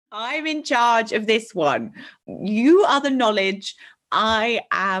I'm in charge of this one. You are the knowledge. I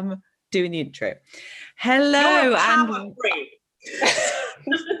am doing the intro. Hello. You're a power freak.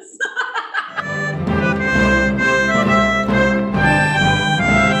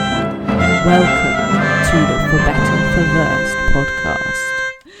 Welcome to the For Better For Worst podcast.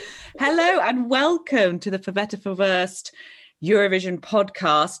 Hello and welcome to the For Better For Worst Eurovision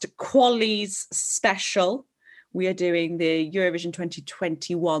podcast, Qualies special. We are doing the Eurovision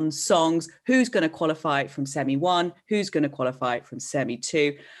 2021 songs. Who's going to qualify from semi one? Who's going to qualify from semi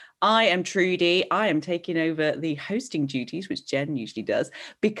two? I am Trudy. I am taking over the hosting duties, which Jen usually does,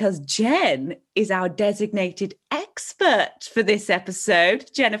 because Jen is our designated expert for this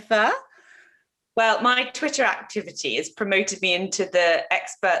episode. Jennifer? Well, my Twitter activity has promoted me into the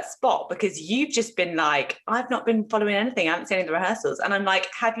expert spot because you've just been like, I've not been following anything. I haven't seen any of the rehearsals. And I'm like,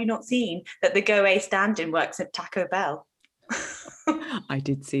 have you not seen that the Go A stand-in works at Taco Bell? I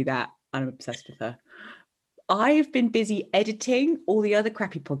did see that. I'm obsessed with her. I've been busy editing all the other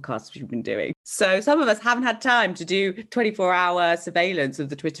crappy podcasts we've been doing. So some of us haven't had time to do 24-hour surveillance of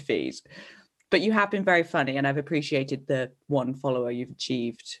the Twitter feed. But you have been very funny and I've appreciated the one follower you've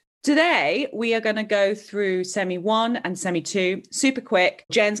achieved. Today, we are going to go through semi one and semi two, super quick.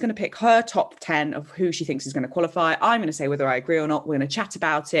 Jen's going to pick her top 10 of who she thinks is going to qualify. I'm going to say whether I agree or not. We're going to chat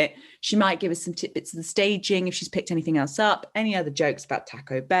about it. She might give us some tidbits of the staging if she's picked anything else up, any other jokes about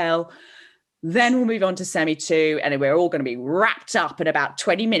Taco Bell. Then we'll move on to semi two, and we're all going to be wrapped up in about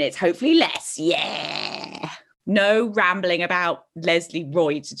 20 minutes, hopefully less. Yeah. No rambling about Leslie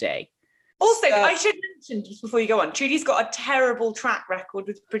Roy today. Also, I should mention, just before you go on, Trudy's got a terrible track record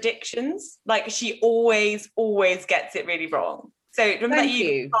with predictions. Like, she always gets it really wrong. So remember that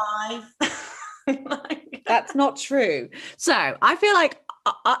you 5? That's not true. So I feel like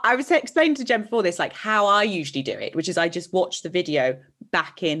I was explaining to Jen before this, like how I usually do it, which is I just watch the video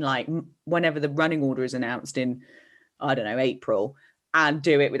back in like whenever the running order is announced in, I don't know, April, and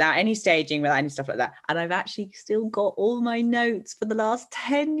do it without any staging, without any stuff like that. And I've actually still got all my notes for the last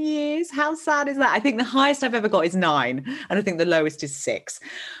 10 years. How sad is that? I think the highest I've ever got is 9. And I think the lowest is 6.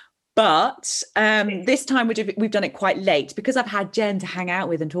 But this time we've done it quite late because I've had Jen to hang out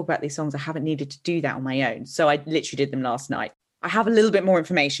with and talk about these songs. I haven't needed to do that on my own. So I literally did them last night. I have a little bit more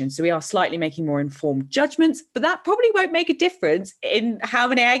information, so we are slightly making more informed judgments, but that probably won't make a difference in how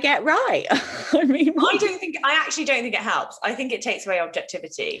many I get right. I actually don't think it helps. I think it takes away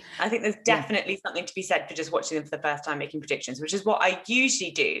objectivity. I think there's definitely something to be said for just watching them for the first time making predictions, which is what I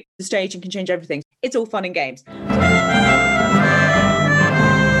usually do. The staging can change everything. It's all fun and games.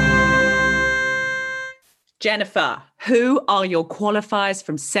 Jennifer, who are your qualifiers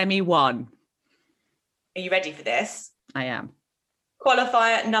from semi one? Are you ready for this? I am.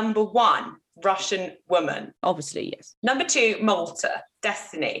 Qualifier number 1, Russian woman. Obviously, yes. Number 2, Malta,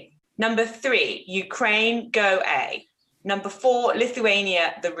 Destiny. Number 3, Ukraine, Go A. Number 4,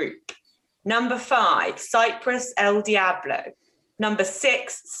 Lithuania, The Rook. Number 5, Cyprus, El Diablo. Number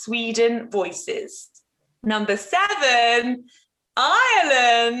 6, Sweden, Voices. Number 7,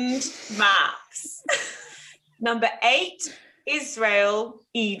 Ireland, Maps. Number 8, Israel,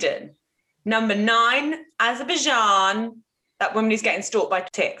 Eden. Number 9, Azerbaijan, that woman who's getting stalked by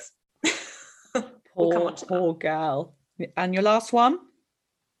ticks. Poor girl. And your last one?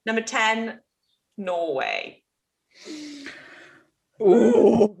 Number 10, Norway.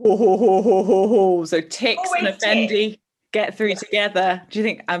 Ooh, so ticks and Effendi get through together. Do you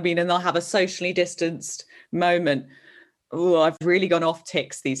think, and they'll have a socially distanced moment. Oh, I've really gone off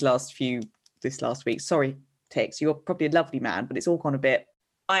ticks this last week. Sorry, ticks. You're probably a lovely man, but it's all gone a bit.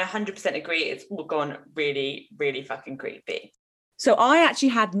 I 100% agree. It's all gone really, really fucking creepy. So I actually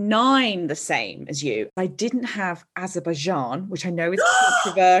had 9 the same as you. I didn't have Azerbaijan, which I know is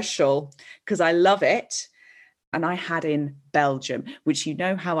controversial because I love it. And I had in Belgium, which you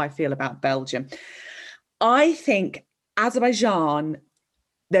know how I feel about Belgium. I think Azerbaijan,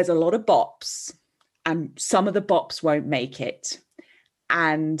 there's a lot of bops and some of the bops won't make it.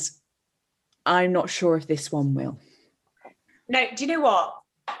 And I'm not sure if this one will. No, do you know what?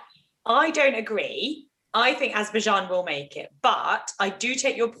 I don't agree. I think Azerbaijan will make it, but I do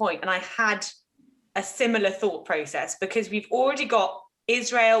take your point, and I had a similar thought process because we've already got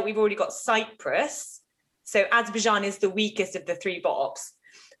Israel, we've already got Cyprus, so Azerbaijan is the weakest of the 3 bops,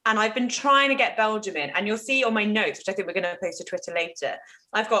 and I've been trying to get Belgium in, and you'll see on my notes, which I think we're going to post to Twitter later,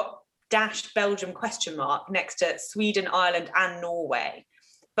 I've got dash Belgium ? Next to Sweden, Ireland, and Norway,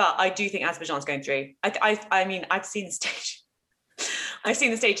 but I do think Azerbaijan's going through. I mean, I've seen the stage. I've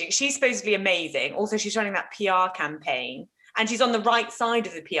seen the staging. She's supposedly amazing. Also, she's running that PR campaign And she's on the right side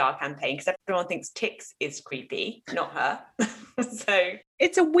of the PR campaign because everyone thinks Tix is creepy, not her. So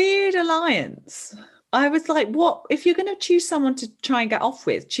it's a weird alliance. I was like, what? If you're going to choose someone to try and get off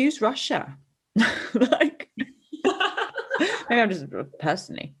with, choose Russia. Like, maybe I'm just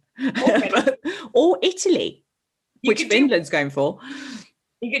personally. Or Italy, which Finland's going for.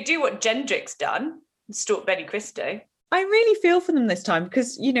 You could do what Gendrick's done, stalk Benny Cristo. I really feel for them this time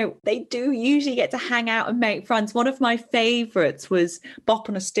because, you know, they do usually get to hang out and make friends. One of my favourites was Bop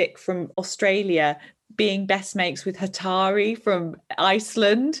on a Stick from Australia being best mates with Hatari from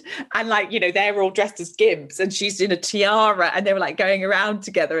Iceland. And like, you know, they're all dressed as gimps and she's in a tiara and they were like going around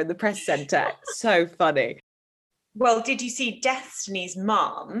together in the press centre. So funny. Well, did you see Destiny's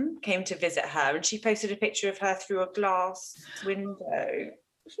mum came to visit her and she posted a picture of her through a glass window?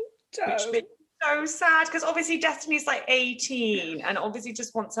 Which so sad because obviously Destiny's like 18 and obviously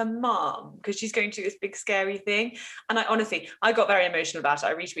just wants her mum because she's going through this big scary thing. And I got very emotional about it.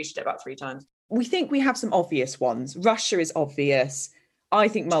 I retweeted it about 3 times. We think we have some obvious ones. Russia is obvious. I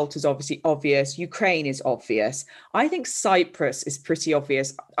think Malta's obviously obvious. Ukraine is obvious. I think Cyprus is pretty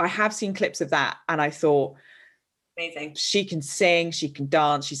obvious. I have seen clips of that and I thought, amazing. She can sing, she can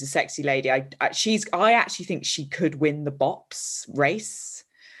dance, she's a sexy lady. I actually think she could win the bops race.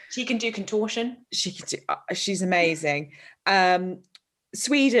 She can do contortion. She's amazing.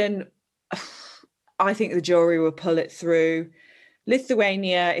 Sweden, I think the jury will pull it through.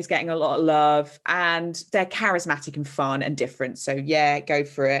 Lithuania is getting a lot of love and they're charismatic and fun and different. So yeah, go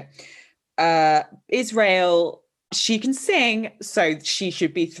for it. Israel, she can sing, so she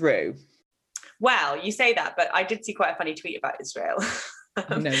should be through. Well, you say that, but I did see quite a funny tweet about Israel.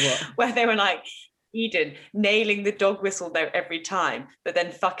 No, what? Where they were like, Eden nailing the dog whistle though every time, but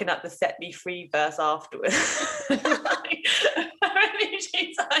then fucking up the set me free verse afterwards.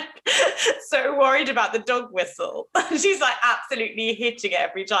 She's like so worried about the dog whistle. She's like absolutely hitting it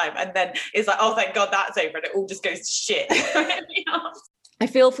every time. And then it's like, oh, thank God that's over. And it all just goes to shit. I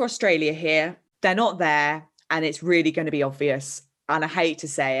feel for Australia here. They're not there. And it's really going to be obvious. And I hate to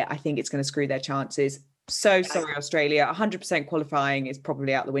say it, I think it's going to screw their chances. So sorry, Australia. 100% qualifying is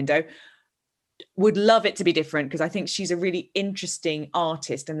probably out the window. Would love it to be different because I think she's a really interesting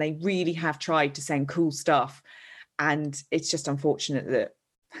artist and they really have tried to send cool stuff. And it's just unfortunate that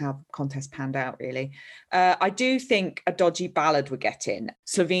how the contest panned out, really. I do think a dodgy ballad would get in.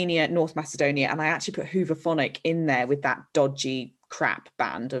 Slovenia, North Macedonia, and I actually put Hooverphonic in there with that dodgy crap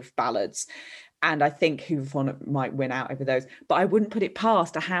band of ballads. And I think Hooverphonic might win out over those. But I wouldn't put it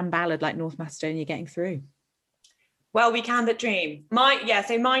past a ham ballad like North Macedonia getting through. Well, we can but dream.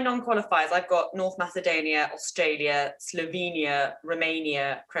 So my non-qualifiers, I've got North Macedonia, Australia, Slovenia,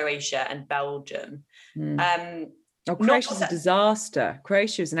 Romania, Croatia, and Belgium. Croatia's a disaster.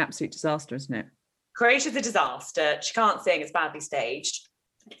 Croatia is an absolute disaster, isn't it? Croatia's a disaster. She can't sing, it's badly staged.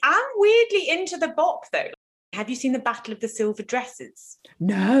 I'm weirdly into the bop, though. Have you seen the Battle of the Silver Dresses?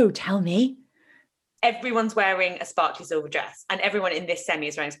 No, tell me. Everyone's wearing a sparkly silver dress and everyone in this semi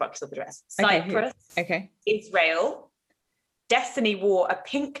is wearing a sparkly silver dress. Cyprus, Israel. Destiny wore a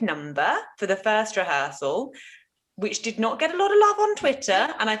pink number for the first rehearsal, which did not get a lot of love on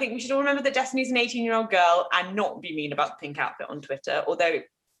Twitter. And I think we should all remember that Destiny's an 18-year-old girl and not be mean about the pink outfit on Twitter, although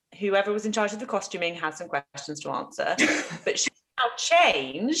whoever was in charge of the costuming has some questions to answer. But she's now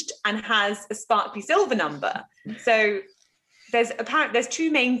changed and has a sparkly silver number. So there's 2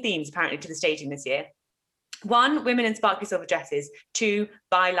 main themes apparently to the staging this year. 1, women in sparkly silver dresses. 2,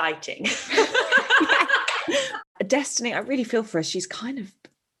 by lighting. Destiny, I really feel for her. She's kind of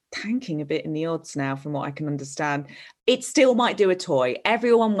tanking a bit in the odds now from what I can understand. It still might do a toy.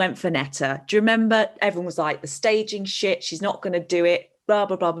 Everyone went for Netta. Do you remember? Everyone was like, the staging shit, she's not going to do it, blah,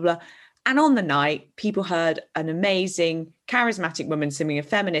 blah, blah, blah, blah. And on the night, people heard an amazing, charismatic woman singing a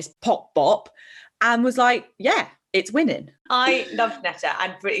feminist pop bop and was like, yeah, it's winning. I loved Netta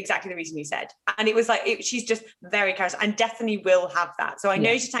and for exactly the reason you said. And it was like, she's just very charismatic and Destiny will have that. So I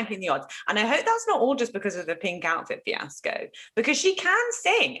know she's tanking the odds. And I hope that's not all just because of the pink outfit fiasco, because she can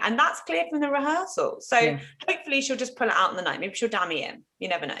sing and that's clear from the rehearsal. So hopefully she'll just pull it out on the night. Maybe she'll dummy in. You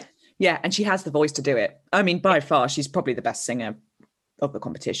never know. Yeah, and she has the voice to do it. I mean, by far, she's probably the best singer of the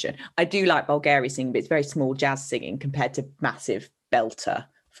competition. I do like Bulgari singing, but it's very small jazz singing compared to massive belter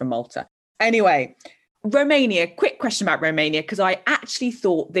from Malta. Anyway, Romania, quick question about Romania, because I actually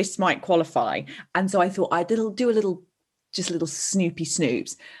thought this might qualify. And so I thought I'd do a little snoopy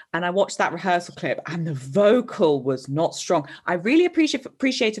snoops. And I watched that rehearsal clip and the vocal was not strong. I really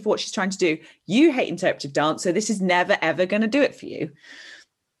appreciated what she's trying to do. You hate interpretive dance, so this is never, ever going to do it for you.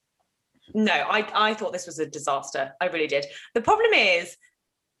 No, I thought this was a disaster. I really did. The problem is,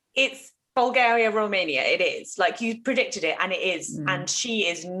 it's Bulgaria, Romania, it is. Like, you predicted it, and it is. And she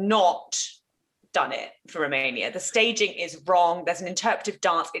is not done it for Romania. The staging is wrong. There's an interpretive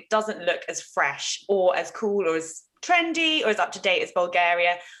dance. It doesn't look as fresh or as cool or as trendy or as up to date as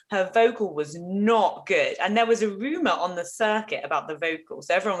Bulgaria. Her vocal was not good. And there was a rumor on the circuit about the vocal.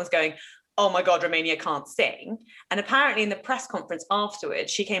 So everyone was going, oh my God, Romania can't sing. And apparently in the press conference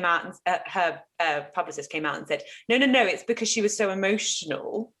afterwards, she came out and her publicist came out and said, no, it's because she was so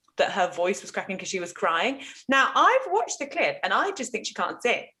emotional that her voice was cracking because she was crying. Now, I've watched the clip and I just think she can't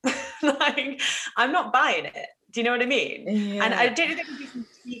sing. Like, I'm not buying it. Do you know what I mean? Yeah. And I don't know if there could be some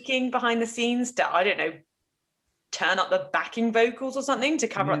tweaking behind the scenes stuff. I don't know, turn up the backing vocals or something to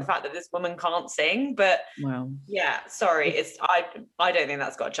cover up the fact that this woman can't sing. But yeah, sorry, I don't think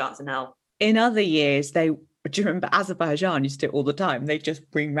that's got a chance in hell. In other years, do you remember Azerbaijan used to do it all the time? They just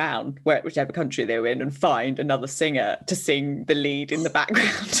bring round whichever country they were in and find another singer to sing the lead in the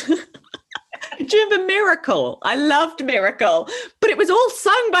background. Do you remember Miracle? I loved Miracle, but it was all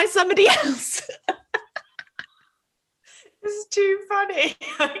sung by somebody else. This is too funny.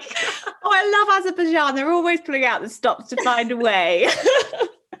 I love Azerbaijan. They're always pulling out the stops to find a way.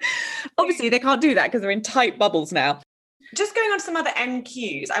 Obviously, they can't do that because they're in tight bubbles now. Just going on to some other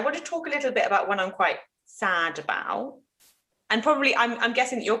NQs, I want to talk a little bit about one I'm quite sad about. And probably I'm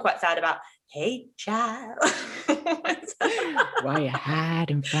guessing that you're quite sad about. Hey, child. Why you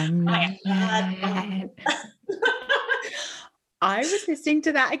hiding from me? I was listening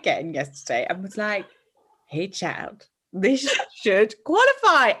to that again yesterday and was like, hey, child, this should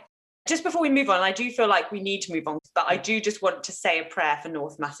qualify. Just before we move on, I do feel like we need to move on, but I do just want to say a prayer for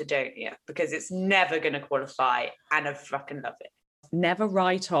North Macedonia because it's never going to qualify and I fucking love it. Never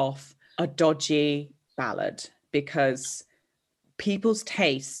write off a dodgy ballad because people's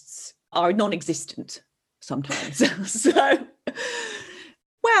tastes are non-existent sometimes. So,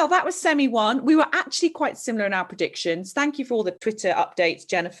 well, that was semi one. We were actually quite similar in our predictions. Thank you for all the Twitter updates,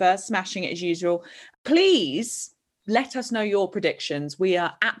 Jennifer, smashing it as usual. Please let us know your predictions. We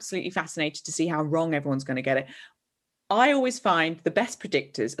are absolutely fascinated to see how wrong everyone's going to get it. I always find the best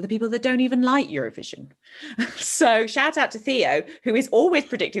predictors are the people that don't even like Eurovision. So shout out to Theo, who is always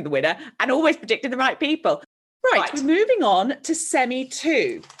predicting the winner and always predicting the right people. Right. We're moving on to semi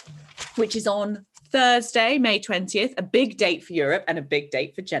 2, which is on Thursday, May 20th, a big date for Europe and a big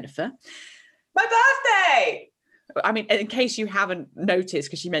date for Jennifer. My birthday! I mean, in case you haven't noticed,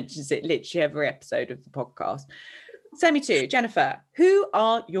 because she mentions it literally every episode of the podcast. Semi 2, Jennifer, who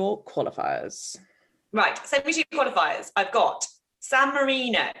are your qualifiers? Right, semi 2 qualifiers. I've got San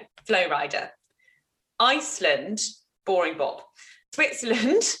Marino, Flow Rider, Iceland, Boring Bob,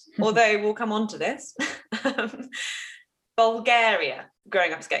 Switzerland, although we'll come on to this, Bulgaria,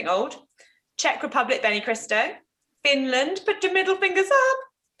 Growing Up is Getting Old, Czech Republic, Benny Cristo, Finland, put your middle fingers up.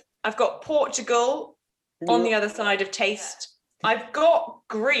 I've got Portugal on the other side of taste. I've got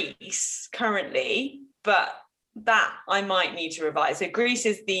Greece currently, but that I might need to revise. So Greece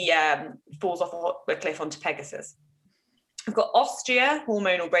is the falls off a cliff onto Pegasus. I've got Austria,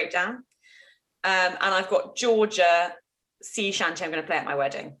 Hormonal Breakdown, and I've got Georgia, Sea Shanty, I'm going to play at my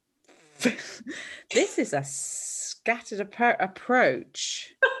wedding. This is a scattered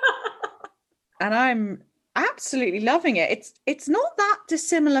approach. And I'm absolutely loving it. It's not that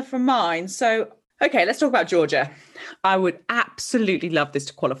dissimilar from mine. So, okay, let's talk about Georgia. I would absolutely love this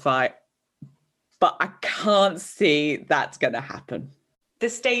to qualify, but I can't see that's going to happen. The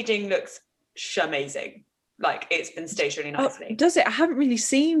staging looks amazing. Like, it's been staged really nicely. Oh, does it? I haven't really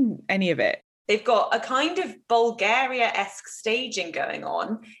seen any of it. They've got a kind of Bulgaria-esque staging going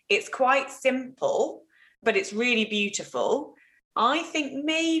on. It's quite simple, but it's really beautiful. I think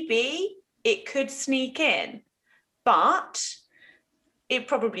maybe it could sneak in, but it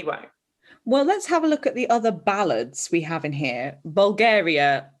probably won't. Well, let's have a look at the other ballads we have in here.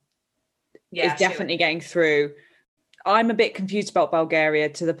 Bulgaria is definitely getting through. I'm a bit confused about Bulgaria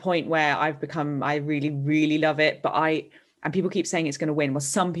to the point where I really, really love it. But and people keep saying it's going to win. Well,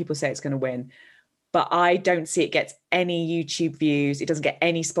 some people say it's going to win, but I don't see it gets any YouTube views. It doesn't get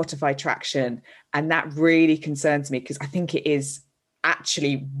any Spotify traction. And that really concerns me because I think it is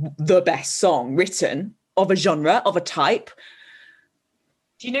actually the best song written of a genre, of a type.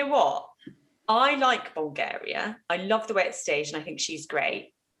 Do you know what? I like Bulgaria. I love the way it's staged and I think she's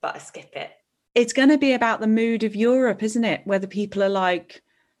great, but I skip it. It's going to be about the mood of Europe, isn't it? Whether people are like,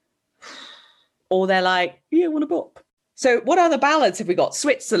 or they're like, yeah, I want a bop. So what other ballads have we got?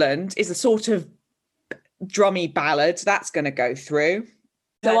 Switzerland is a sort of drummy ballad. That's going to go through.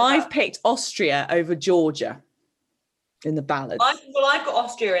 So I've picked Austria over Georgia in the ballads. I've got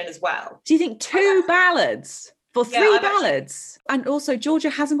Austria in as well. Do you think two ballads? For three ballads. And also, Georgia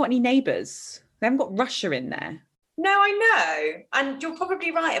hasn't got any neighbours. They haven't got Russia in there. No, I know. And you're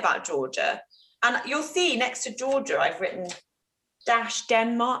probably right about Georgia. And you'll see next to Georgia, I've written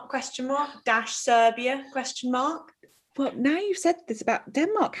 -Denmark, -Serbia, ? Well, now you've said this about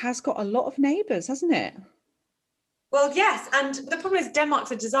Denmark has got a lot of neighbours, hasn't it? Well, yes. And the problem is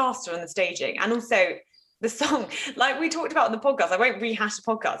Denmark's a disaster on the staging. And also the song, like we talked about on the podcast, I won't rehash the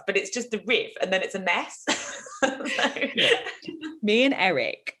podcast, but it's just the riff and then it's a mess. Me and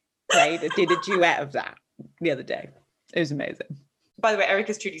Eric did a duet of that the other day. It was amazing. By the way, Eric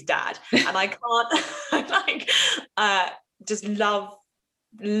is Trudy's dad, and I can't just love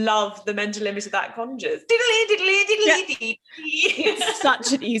the mental image of that conjures. Yeah. It's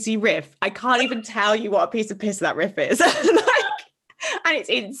such an easy riff. I can't even tell you what a piece of piss that riff is. And it's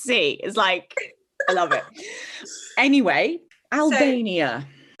in C. It's like, I love it. Anyway, Albania.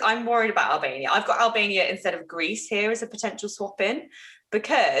 So, I'm worried about Albania. I've got Albania instead of Greece here as a potential swap in,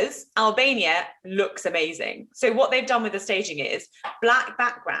 because Albania looks amazing. So what they've done with the staging is black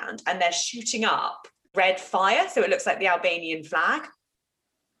background and they're shooting up red fire. So it looks like the Albanian flag.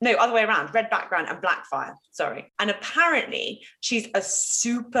 No, other way around, red background and black fire, sorry. And apparently she's a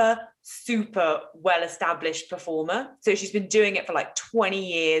super, super well-established performer. So she's been doing it for like 20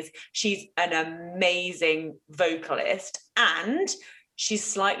 years. She's an amazing vocalist and she's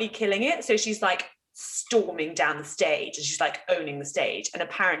slightly killing it. So she's like storming down the stage and she's like owning the stage. And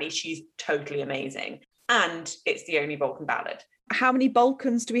apparently she's totally amazing. And it's the only Balkan ballad. How many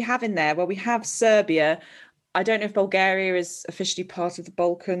Balkans do we have in there? Well, we have Serbia. I don't know if Bulgaria is officially part of the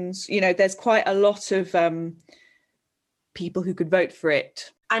Balkans. You know, there's quite a lot of people who could vote for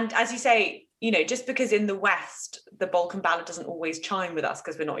it. And as you say, you know, just because in the West, the Balkan ballad doesn't always chime with us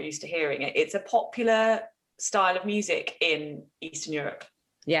because we're not used to hearing it. It's a popular style of music in Eastern Europe.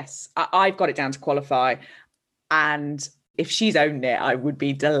 Yes, I've got it down to qualify. And if she's owned it, I would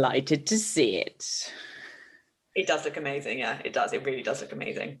be delighted to see it. It does look amazing. Yeah, it does. It really does look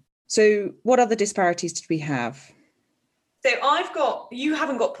amazing. So what other disparities did we have? So you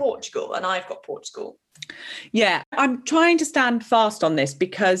haven't got Portugal and I've got Portugal. Yeah, I'm trying to stand fast on this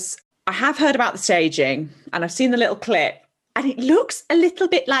because I have heard about the staging and I've seen the little clip and it looks a little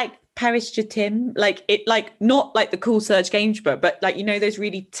bit like Paris Je t'aime, not like the cool Serge Gainsborough, but like, you know, those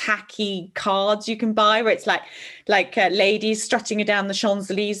really tacky cards you can buy where it's like ladies strutting down the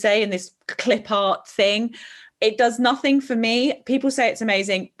Champs-Elysees in this clip art thing. It does nothing for me. People say it's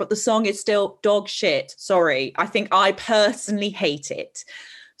amazing, but the song is still dog shit. Sorry. I think I personally hate it.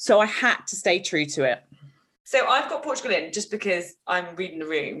 So I had to stay true to it. So I've got Portugal in just because I'm reading the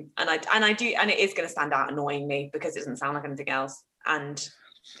room and it is going to stand out annoyingly because it doesn't sound like anything else. And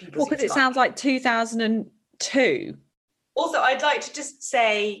people because it sounds like 2002. Also, I'd like to just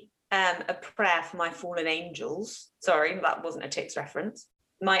say a prayer for my fallen angels. Sorry, that wasn't a Tix reference.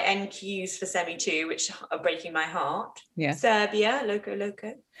 My NQs for Semi 2, which are breaking my heart. Yeah. Serbia, Loco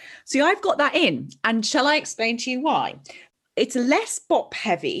Loco. See, I've got that in. And shall I explain to you why? It's a less bop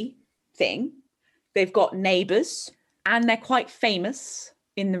heavy thing. They've got neighbours and they're quite famous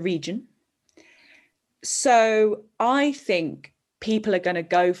in the region. So I think people are going to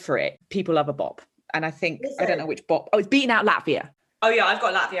go for it. People love a bop. And I think, I don't know which bop. Oh, it's beating out Latvia. Oh yeah, I've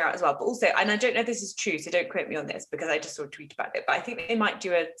got Latvia out as well. But also, and I don't know if this is true, so don't quote me on this because I just saw a tweet about it. But I think they might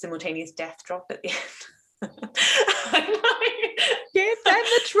do a simultaneous death drop at the end. Give them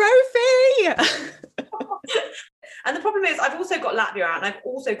the trophy. And the problem is I've also got Latvia out and I've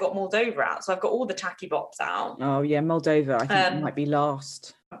also got Moldova out. So I've got all the tacky bops out. Oh yeah, Moldova, I think might be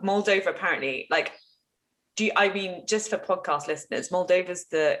last. Moldova apparently, just for podcast listeners, Moldova's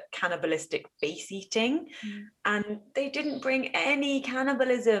the cannibalistic face eating and they didn't bring any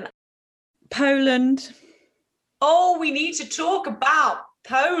cannibalism. Poland. Oh, we need to talk about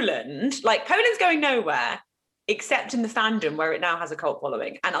Poland. Like, Poland's going nowhere except in the fandom where it now has a cult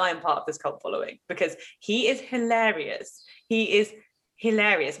following. And I am part of this cult following because he is hilarious. He is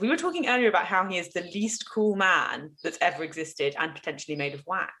hilarious. We were talking earlier about how he is the least cool man that's ever existed and potentially made of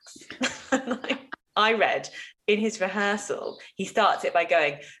wax. I read in his rehearsal, he starts it by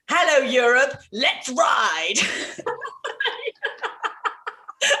going, "Hello, Europe, let's ride."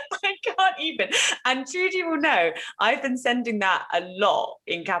 I can't even. And Trudy will know, I've been sending that a lot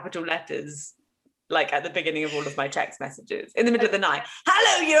in capital letters, like at the beginning of all of my text messages, in the middle of the night.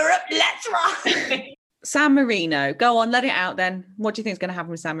 "Hello, Europe, let's ride." San Marino, go on, let it out then. What do you think is going to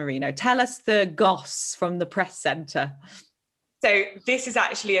happen with San Marino? Tell us the goss from the press centre. So this is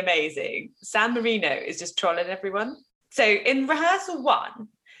actually amazing. San Marino is just trolling everyone. So in rehearsal 1,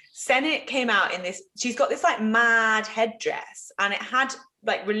 Senate came out in this, she's got this like mad headdress and it had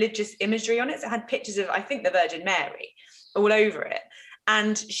like religious imagery on it. So it had pictures of, I think, the Virgin Mary all over it.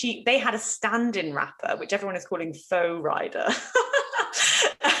 And they had a stand-in rapper, which everyone is calling faux rider.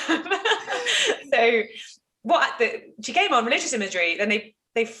 So she came on religious imagery, then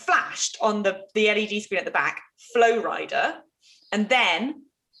they flashed on the LED screen at the back, Flow Rider, and then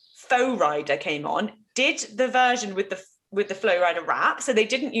Faux Rider came on, did the version with the Flow Rider rap. So they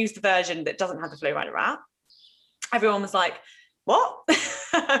didn't use the version that doesn't have the Flow Rider rap. Everyone was like, what?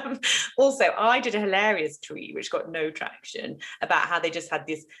 Also, I did a hilarious tweet which got no traction about how they just had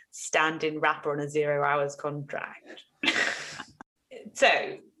this stand-in rapper on a 0 hours contract.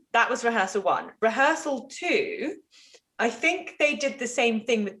 So that was rehearsal 1. Rehearsal 2, I think they did the same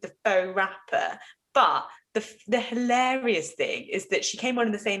thing with the faux rapper, but the hilarious thing is that she came on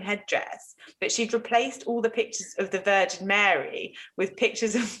in the same headdress, but she'd replaced all the pictures of the Virgin Mary with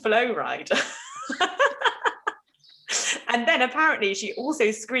pictures of Flow Rider. And then apparently she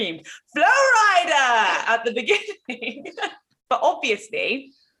also screamed, Flow Rider, at the beginning. But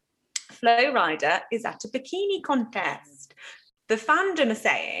obviously, Flow Rider is at a bikini contest. The fandom are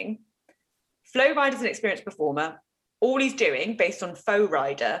saying, Flow Rider's an experienced performer. All he's doing, based on Faux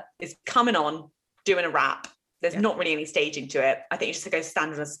Rider, is coming on, doing a rap. There's not really any staging to it. I think he's just going to go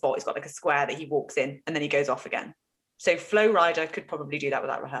stand on a spot. He's got like a square that he walks in, and then he goes off again. So Flow Rider could probably do that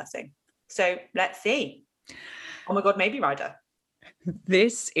without rehearsing. So let's see. Oh my God, maybe Rider.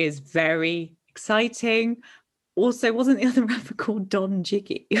 This is very exciting. Also, wasn't the other rapper called Don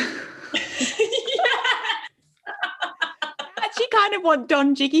Jiggy? Actually kind of want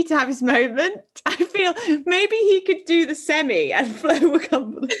Don Jiggy to have his moment. I feel maybe he could do the semi and Flo will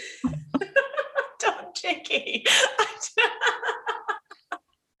come. Don Jiggy.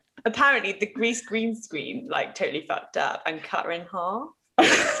 Apparently the Grease green screen like totally fucked up and cut her in half.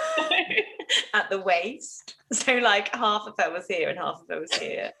 At the waist, so like half of her was here and half of her was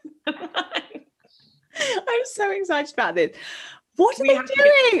here. I'm so excited about this. What are they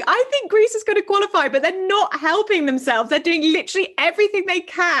doing? I think Greece is going to qualify, but they're not helping themselves. They're doing literally everything they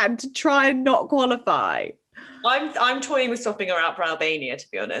can to try and not qualify. I'm toying with swapping her out for Albania, to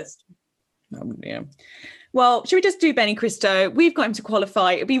be honest. Yeah. Well, should we just do Benny Cristo? We've got him to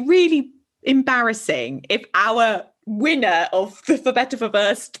qualify. It'd be really embarrassing if our winner of the For Better For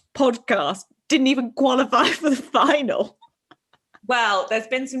Worst podcast didn't even qualify for the final. Well, there's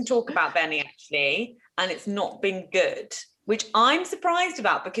been some talk about Benny actually, and it's not been good, which I'm surprised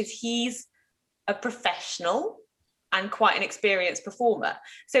about because he's a professional and quite an experienced performer.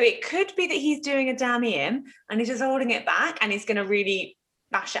 So it could be that he's doing a dammy in and he's just holding it back and he's going to really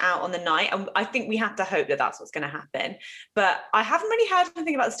bash it out on the night. And I think we have to hope that that's what's going to happen. But I haven't really heard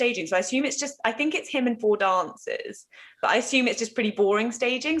anything about the staging. So I assume I think it's him and 4 dancers, but I assume it's just pretty boring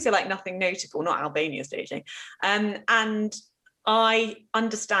staging. So like nothing notable, not Albania staging. And I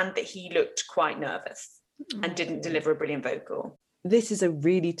understand that he looked quite nervous and didn't deliver a brilliant vocal. This is a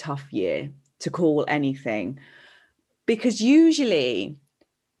really tough year to call anything because usually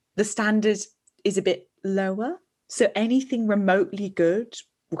the standard is a bit lower. So anything remotely good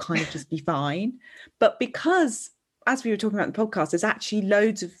will kind of just be fine. But because, as we were talking about in the podcast, there's actually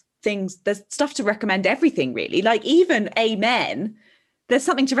loads of things, there's stuff to recommend everything really. Like even Amen, there's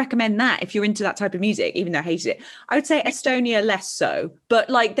something to recommend that if you're into that type of music, even though I hated it. I would say Estonia less so, but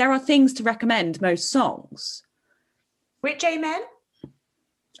like there are things to recommend most songs. Which Amen?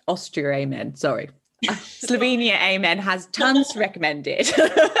 Austria Amen, sorry. Slovenia Amen has tons to recommend it.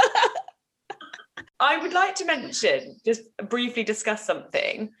 I would like to mention, just briefly discuss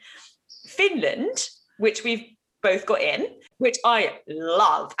something. Finland, which we've both got in, which I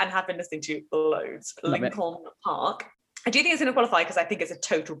love and have been listening to loads. Lincoln Park. I do think it's going to qualify because I think it's a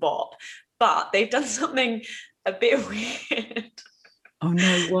total bop, but they've done something a bit weird. Oh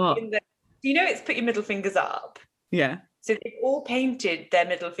no, what? Do you know it's put your middle fingers up? Yeah. So they've all painted their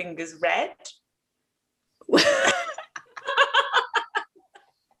middle fingers red.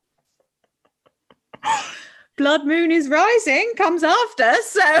 Blood moon is rising, comes after,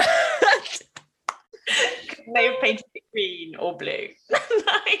 so they've painted it green or blue.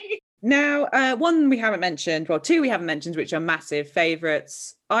 Now, one we haven't mentioned, well, 2 we haven't mentioned, which are massive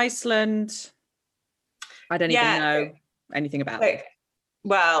favourites. Iceland. I don't even know anything about it.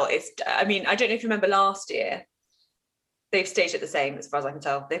 Well, I don't know if you remember last year, they've staged it the same, as far as I can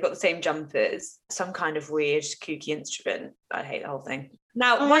tell. They've got the same jumpers, some kind of weird, kooky instrument. I hate the whole thing.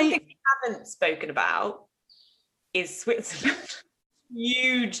 Now, one thing we haven't spoken about is Switzerland.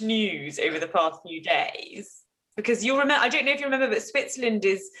 Huge news over the past few days. Because you'll remember, I don't know if you remember, but Switzerland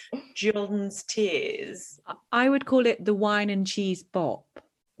is John's tears. I would call it the wine and cheese bop.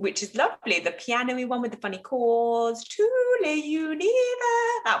 which is lovely. The piano-y one with the funny chords, Truly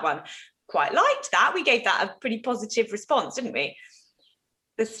Univer, that one. Quite liked that. We gave that a pretty positive response, didn't we?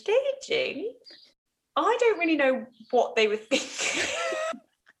 The staging, I don't really know what they were thinking.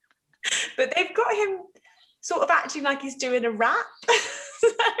 But they've got him sort of acting like he's doing a rap. So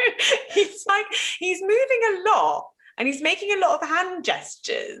he's moving a lot and he's making a lot of hand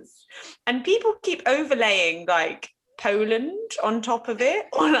gestures. And people keep overlaying like Poland on top of it,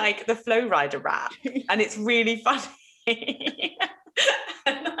 or like the Flow Rider rap. And it's really funny.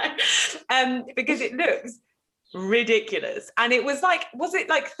 Because it looks ridiculous. And it was like, was it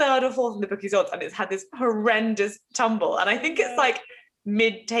like third or fourth in the Bookies odds? And it's had this horrendous tumble. And I think it's like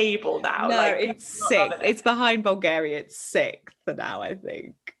mid-table now. No, like, it's sixth. It's behind Bulgaria. It's sixth for now, I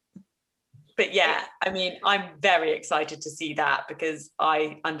think. But yeah, I mean, I'm very excited to see that because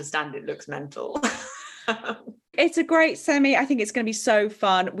I understand it looks mental. It's a great semi. I think it's going to be so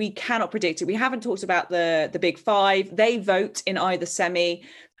fun. We cannot predict it. We haven't talked about the big five. They vote in either semi.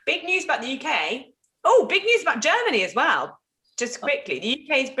 Big news about the UK. Oh, big news about Germany as well. Just quickly, the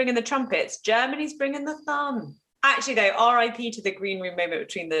UK is bringing the trumpets. Germany's bringing the thumb. Actually, though, RIP to the green room moment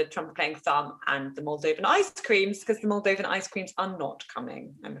between the trumpet playing thumb and the Moldovan ice creams, because the Moldovan ice creams are not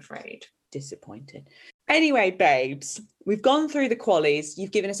coming, I'm afraid. Disappointed. Anyway, babes, we've gone through the qualies.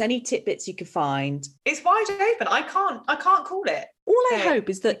 You've given us any tidbits you could find. It's wide open. I can't call it. All I hope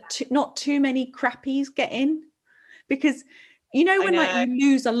is that not too many crappies get in, because you know when like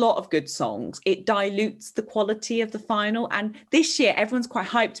you lose a lot of good songs, it dilutes the quality of the final. And this year, everyone's quite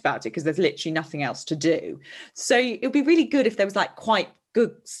hyped about it because there's literally nothing else to do. So it would be really good if there was like quite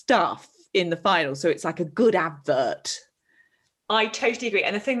good stuff in the final. So it's like a good advert. I totally agree.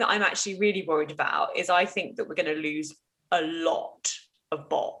 And the thing that I'm actually really worried about is I think that we're going to lose a lot of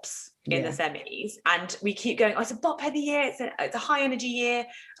bops in the semis. And we keep going, oh, it's a bop heavy year. It's a high energy year.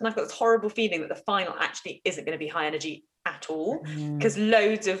 And I've got this horrible feeling that the final actually isn't going to be high energy at all, because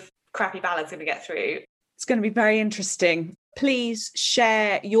loads of crappy ballads are going to get through. It's going to be very interesting. Please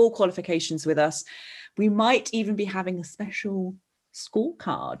share your qualifications with us. We might even be having a special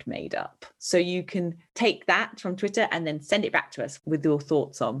scorecard made up, so you can take that from Twitter and then send it back to us with your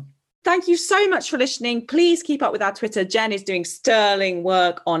thoughts on. Thank you so much for listening. Please keep up with our Twitter. Jen is doing sterling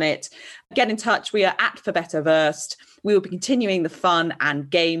work on it. Get in touch. We are at For Better Versed. We will be continuing the fun and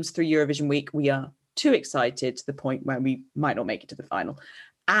games through Eurovision week. We are too excited to the point where we might not make it to the final.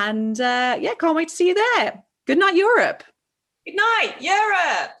 And can't wait to see you there. Good night, Europe. Good night,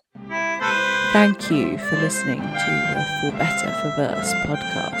 Europe. Thank you for listening to the For Better For Verse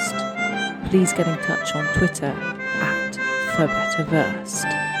podcast. Please get in touch on Twitter at For Better Versed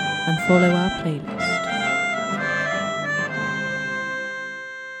and follow our playlist.